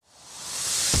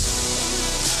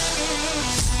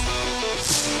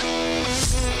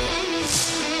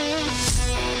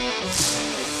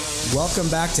Welcome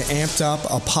back to Amped Up,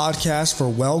 a podcast for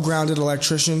well-grounded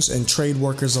electricians and trade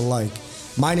workers alike.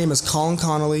 My name is Colin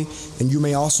Connolly, and you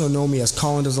may also know me as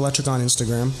Colin Does Electric on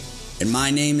Instagram. And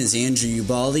my name is Andrew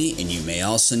Ubaldi, and you may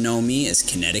also know me as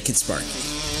Connecticut Sparky.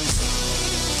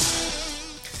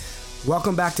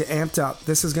 Welcome back to Amped Up.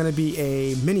 This is going to be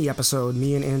a mini episode.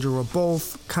 Me and Andrew were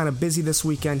both kind of busy this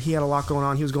weekend. He had a lot going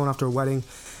on. He was going off to a wedding,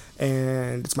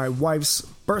 and it's my wife's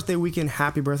birthday weekend.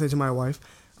 Happy birthday to my wife.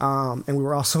 And we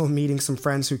were also meeting some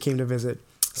friends who came to visit.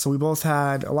 So we both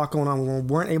had a lot going on. We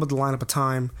weren't able to line up a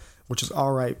time, which is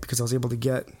all right because I was able to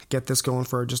get this going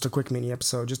for just a quick mini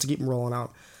episode, just to keep them rolling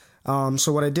out.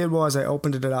 So what I did was I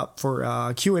opened it up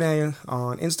for Q&A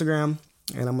on Instagram,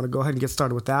 and I'm going to go ahead and get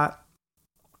started with that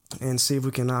and see if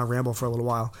we can ramble for a little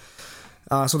while.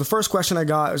 So the first question I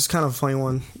got is kind of a funny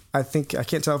one. I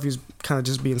can't tell if he's kind of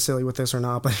just being silly with this or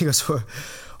not, but he goes,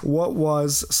 what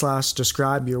was /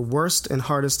 describe your worst and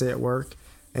hardest day at work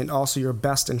and also your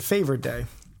best and favorite day?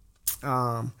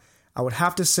 I would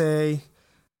have to say,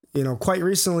 quite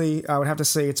recently, I would have to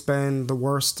say it's been the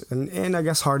worst and I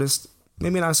guess hardest,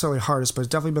 maybe not necessarily hardest, but it's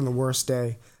definitely been the worst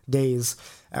days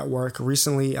at work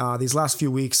recently. These last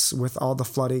few weeks with all the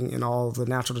flooding and all the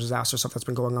natural disaster stuff that's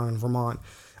been going on in Vermont,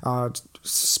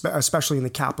 especially in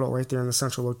the capital right there in the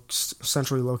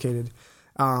centrally located.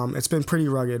 It's been pretty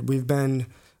rugged. We've been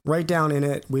right down in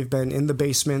it. We've been in the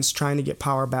basements trying to get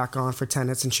power back on for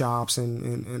tenants and shops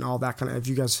and all that kind of. If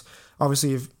you guys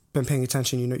obviously have been paying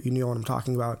attention, you know what I'm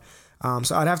talking about.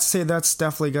 So I'd have to say that's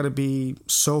definitely got to be,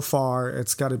 so far,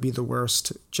 it's got to be the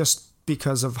worst, just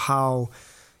because of how,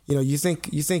 you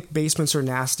think basements are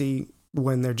nasty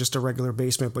when they're just a regular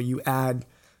basement, but you add,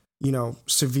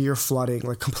 severe flooding,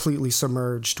 like completely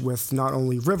submerged with not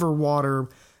only river water,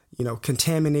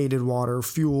 contaminated water,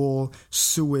 fuel,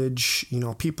 sewage,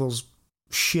 people's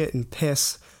shit and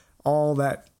piss, all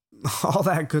that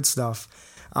good stuff.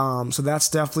 So that's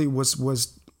definitely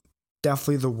was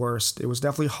definitely the worst. It was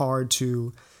definitely hard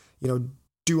to,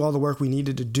 do all the work we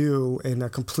needed to do in a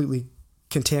completely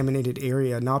contaminated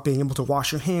area, not being able to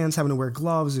wash your hands, having to wear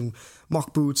gloves and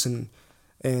muck boots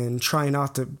and trying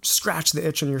not to scratch the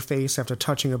itch on your face after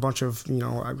touching a bunch of,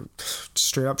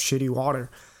 straight up shitty water.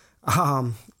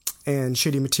 And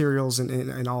shitty materials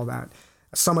and all that.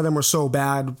 Some of them were so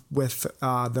bad with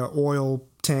the oil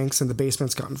tanks and the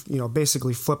basements got,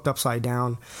 basically flipped upside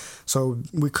down. So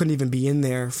we couldn't even be in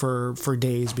there for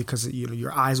days because,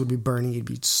 your eyes would be burning. You'd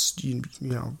be,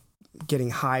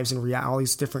 getting hives and all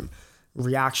these different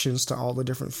reactions to all the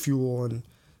different fuel and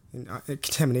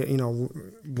contaminate,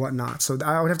 whatnot. So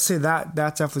I would have to say that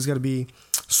definitely is going to be,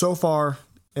 so far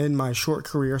in my short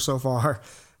career so far,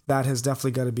 that has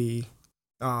definitely got to be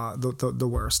the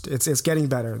worst. It's getting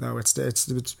better though.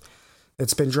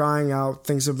 It's been drying out.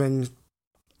 Things have been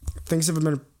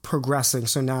progressing.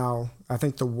 So now I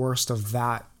think the worst of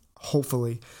that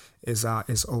hopefully is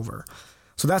over.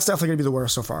 So that's definitely gonna be the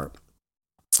worst so far.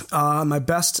 My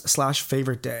best /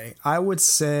 favorite day. I would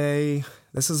say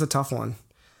this is a tough one.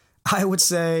 I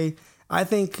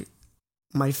think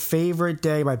my favorite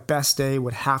day, my best day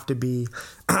would have to be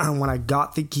when I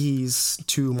got the keys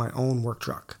to my own work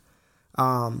truck.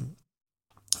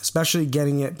 Especially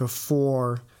getting it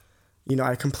before,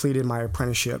 I completed my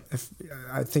apprenticeship.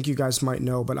 I think you guys might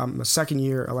know, but I'm a second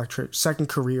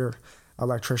career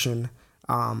electrician.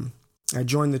 I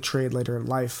joined the trade later in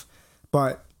life,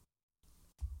 but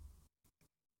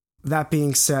that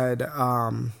being said,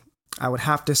 I would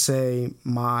have to say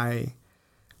my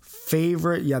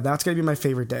favorite, that's going to be my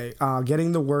favorite day.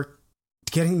 Getting the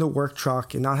work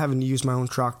truck and not having to use my own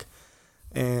truck.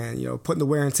 And, putting the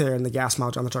wear and tear and the gas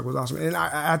mileage on the truck was awesome. And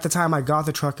at the time I got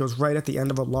the truck, it was right at the end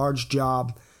of a large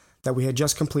job that we had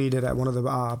just completed at one of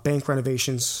the bank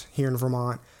renovations here in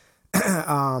Vermont.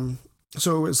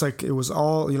 So it was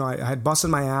all, I had busted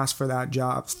my ass for that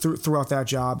job. Throughout that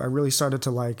job, I really started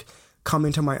to come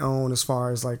into my own as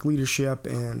far as leadership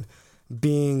and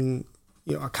being,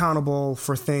 accountable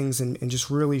for things and just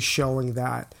really showing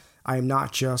that I am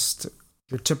not just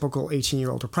your typical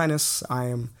 18-year-old apprentice. I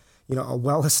am, a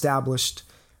well-established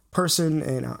person,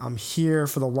 and I'm here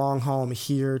for the long haul. I'm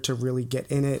here to really get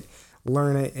in it,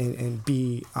 learn it, and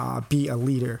be a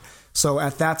leader. So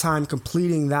at that time,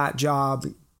 completing that job,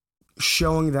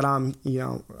 showing that I'm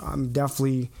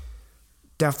definitely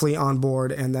on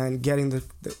board, and then getting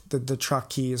the truck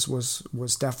keys was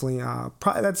definitely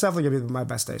that's definitely gonna be my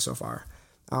best day so far.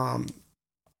 I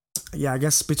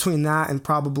guess between that and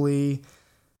probably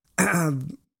I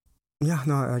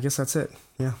guess that's it.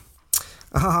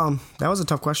 That was a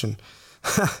tough question.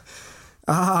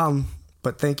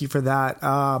 But thank you for that.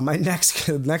 My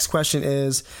next question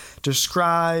is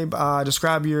describe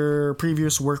your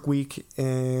previous work week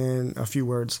in a few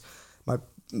words.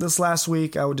 This last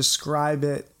week, I would describe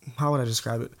it. How would I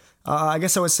describe it? I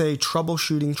guess I would say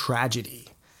troubleshooting tragedy.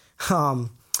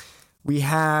 We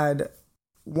had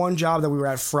one job that we were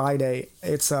at Friday.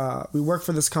 It's we work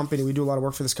for this company. We do a lot of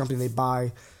work for this company. They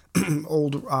buy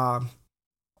old.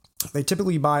 They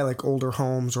typically buy like older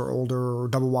homes or older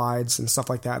double wides and stuff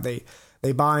like that. They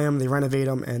buy them, they renovate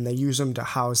them, and they use them to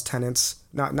house tenants.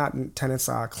 Not tenants,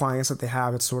 clients that they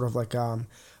have. It's sort of like a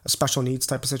special needs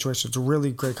type of situation. It's a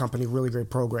really great company, really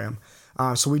great program.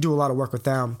 So we do a lot of work with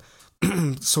them.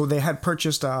 So they had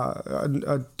purchased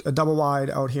a double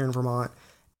wide out here in Vermont,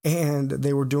 and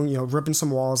they were doing, ripping some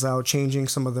walls out, changing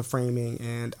some of the framing,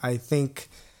 and I think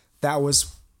it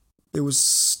was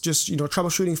just,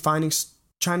 troubleshooting,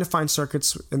 trying to find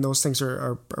circuits, and those things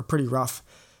are pretty rough,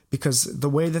 because the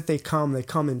way that they come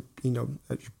in, a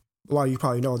lot of you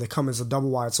probably know, they come as a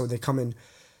double wide, so they come in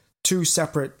two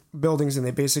separate buildings, and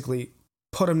they basically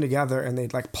put them together, and they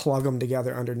like plug them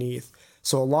together underneath.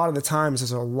 So a lot of the times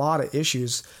there's a lot of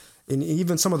issues, and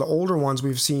even some of the older ones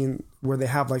we've seen where they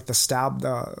have like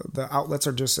the outlets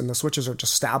are just, and the switches are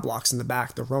just stab locks in the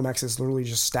back. The Romex is literally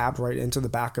just stabbed right into the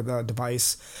back of the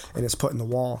device, and it's put in the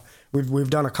wall. We've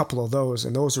done a couple of those,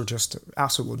 and those are just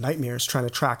absolute nightmares trying to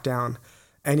track down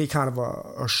any kind of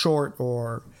a short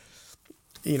or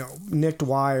nicked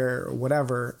wire or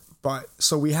whatever. But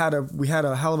so we had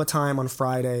a hell of a time on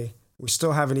Friday. We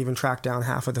still haven't even tracked down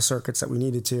half of the circuits that we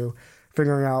needed to,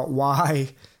 figuring out why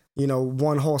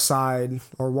one whole side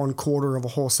or 1/4 of a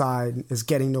whole side is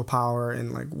getting no power,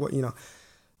 and like what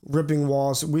ripping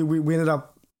walls. We ended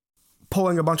up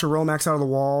pulling a bunch of Romex out of the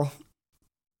wall,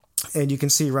 and you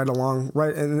can see right,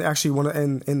 and actually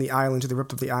in the island, to the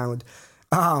rip of the island,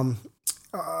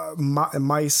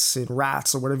 mice and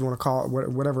rats, or whatever you want to call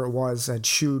it, whatever it was, had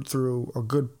chewed through a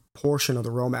good portion of the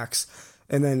Romex.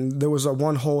 And then there was a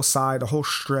whole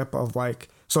strip of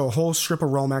a whole strip of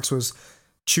Romex was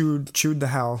chewed the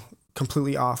hell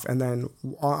completely off. And then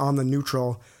on the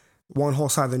neutral, one whole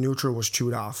side of the neutral was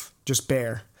chewed off, just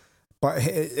bare. But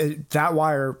that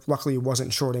wire luckily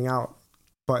wasn't shorting out.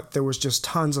 But there was just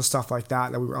tons of stuff like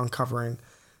that we were uncovering.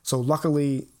 So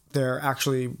luckily, they're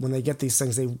actually, when they get these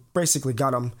things, they basically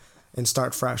gut them and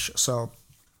start fresh. So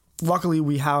luckily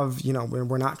we have,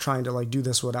 we're not trying to do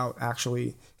this without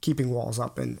actually keeping walls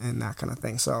up and that kind of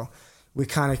thing. So we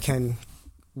kind of can,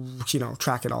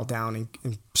 track it all down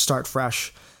and start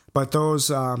fresh. But those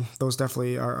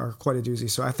definitely are quite a doozy.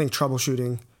 So I think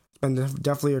troubleshooting, been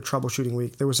definitely a troubleshooting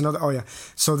week. There was another,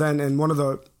 so then in one of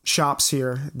the shops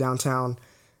here downtown,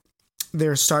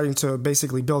 they're starting to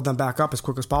basically build them back up as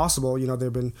quick as possible.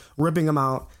 They've been ripping them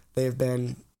out, they've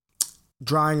been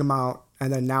drying them out,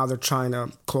 and then now they're trying to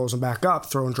close them back up,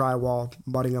 throwing drywall,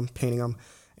 mudding them, painting them.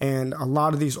 And a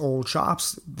lot of these old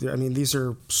shops, these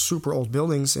are super old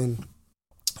buildings, and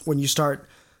when you start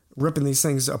ripping these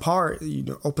things apart,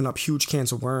 you open up huge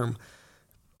cans of worms.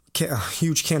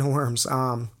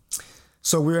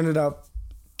 So we ended up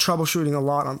troubleshooting a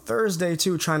lot on Thursday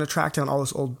too, trying to track down all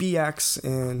this old BX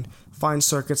and find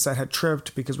circuits that had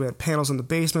tripped, because we had panels in the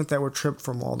basement that were tripped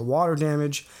from all the water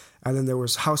damage, and then there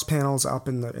was house panels up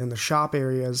in the shop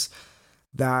areas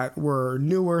that were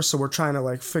newer. So we're trying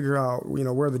to figure out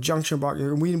where the junction box.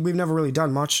 We've never really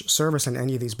done much service in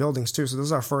any of these buildings too, so this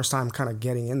is our first time kind of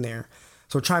getting in there.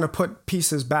 So trying to put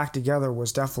pieces back together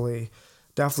was definitely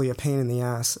a pain in the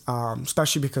ass,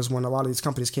 especially because when a lot of these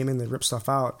companies came in, they ripped stuff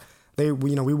out. We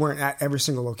weren't at every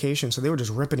single location, so they were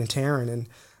just ripping and tearing,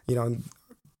 and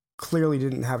clearly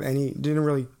didn't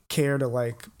really care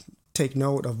to take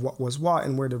note of what was what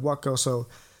and where did what go. So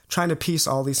trying to piece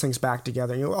all these things back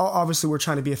together. Obviously we're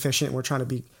trying to be efficient. We're trying to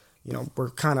be, we're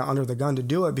kind of under the gun to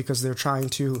do it, because they're trying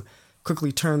to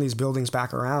quickly turn these buildings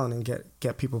back around and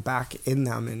get people back in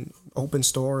them and open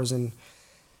stores and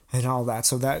all that.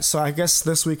 So I guess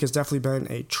this week has definitely been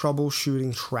a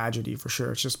troubleshooting tragedy for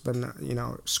sure. It's just been,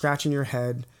 scratching your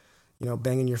head,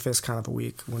 banging your fist kind of a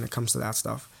week when it comes to that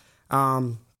stuff.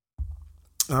 All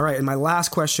right. And my last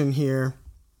question here,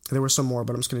 there were some more,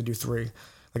 but I'm just going to do 3.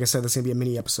 Like I said, this is going to be a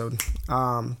mini episode.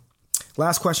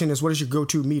 Last question is, what is your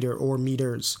go-to meter or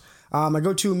meters? My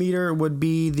go-to meter would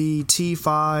be the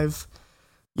T5.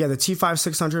 Yeah, the T5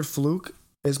 600 Fluke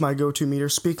is my go-to meter.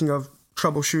 Speaking of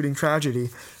troubleshooting tragedy,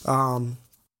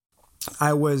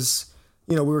 I was,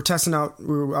 we were testing out,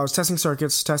 I was testing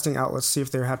circuits, testing outlets, see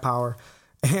if they had power,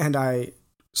 and I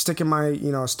sticking my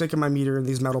meter in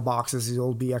these metal boxes, these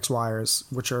old BX wires,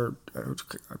 which are a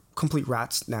complete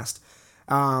rat's nest.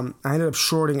 I ended up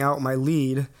shorting out my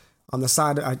lead on the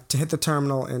side to hit the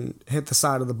terminal and hit the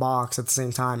side of the box at the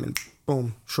same time, and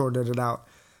boom, shorted it out.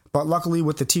 But luckily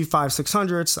with the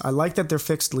T5600s, I like that they're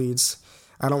fixed leads.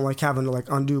 I don't like having to like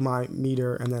undo my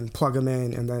meter and then plug them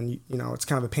in, and then, you know, it's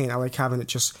kind of a pain. I like having it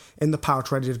just in the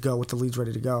pouch ready to go with the leads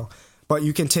ready to go. But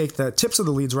you can take the tips of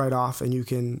the leads right off, and you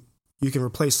can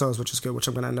replace those, which is good, which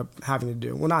I'm going to end up having to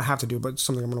do. Well, not have to do, but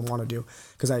something I'm going to want to do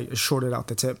because I shorted out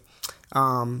the tip.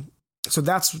 So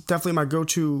that's definitely my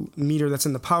go-to meter that's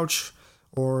in the pouch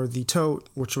or the tote,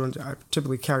 which I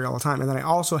typically carry all the time. And then I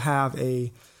also have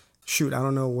I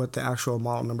don't know what the actual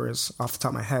model number is off the top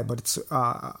of my head, but it's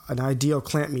an Ideal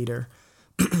clamp meter.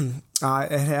 It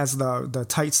has the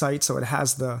tight sight, so it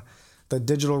has the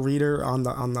digital reader on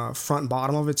the front and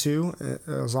bottom of it too.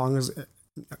 As long as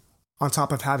on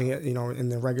top of having it, you know, in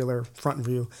the regular front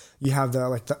view, you have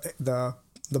the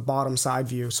bottom side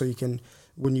view, so you can,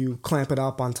 when you clamp it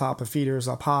up on top of feeders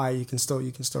up high, you can still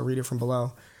read it from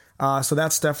below. So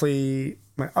that's definitely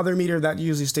my other meter that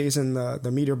usually stays in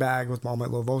the meter bag with all my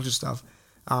low voltage stuff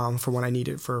for when I need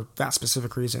it for that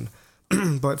specific reason.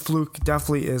 But Fluke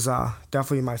definitely is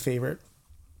definitely my favorite.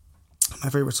 My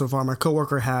favorite so far. My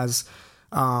coworker has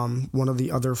one of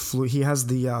the other Fluke. He has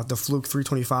the Fluke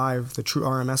 325, the true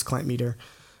RMS clamp meter.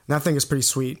 And that thing is pretty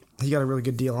sweet. He got a really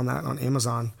good deal on that on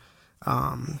Amazon.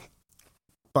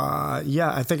 But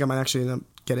yeah, I think I might actually end up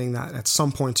getting that at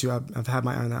some point too. I've had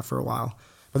my eye on that for a while.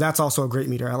 But that's also a great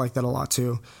meter. I like that a lot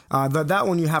too. That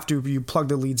one you plug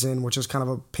the leads in, which is kind of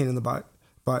a pain in the butt,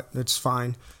 but it's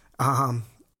fine. But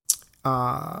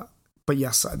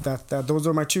yes, those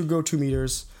are my two go-to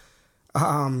meters.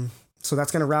 So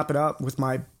that's gonna wrap it up with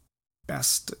my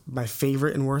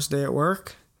favorite and worst day at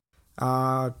work,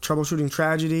 troubleshooting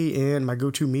tragedy, and my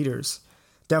go-to meters.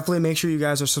 Definitely make sure you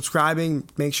guys are subscribing.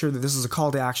 Make sure that this is a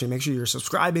call to action. Make sure you're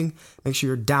subscribing. Make sure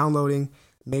you're downloading.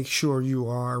 Make sure you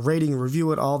are rating,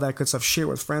 review it, all that good stuff. Share it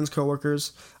with friends,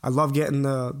 coworkers. I love getting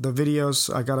the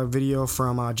videos. I got a video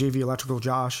from JV Electrical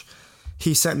Josh.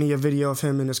 He sent me a video of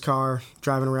him in his car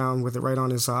driving around with it right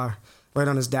on his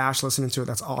dash, listening to it.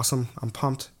 That's awesome. I'm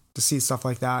pumped to see stuff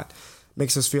like that.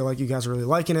 Makes us feel like you guys are really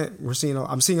liking it.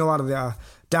 I'm seeing a lot of the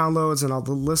downloads and all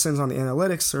the listens on the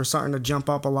analytics are starting to jump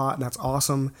up a lot, and that's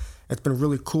awesome. It's been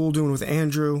really cool doing with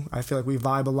Andrew. I feel like we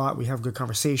vibe a lot. We have good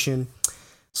conversation.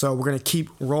 So we're going to keep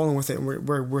rolling with it.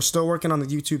 We're still working on the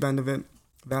YouTube end of it.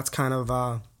 That's kind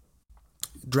of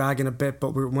dragging a bit, but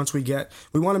we want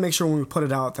to make sure when we put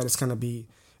it out that it's going to be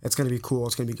cool.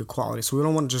 It's going to be good quality. So we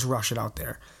don't want to just rush it out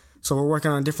there. So we're working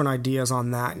on different ideas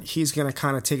on that. He's going to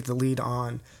kind of take the lead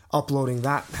on uploading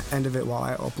that end of it while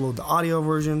I upload the audio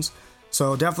versions.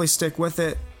 So definitely stick with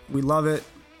it. We love it.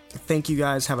 Thank you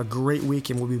guys. Have a great week,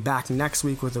 and we'll be back next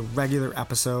week with a regular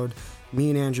episode. Me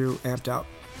and Andrew, amped out.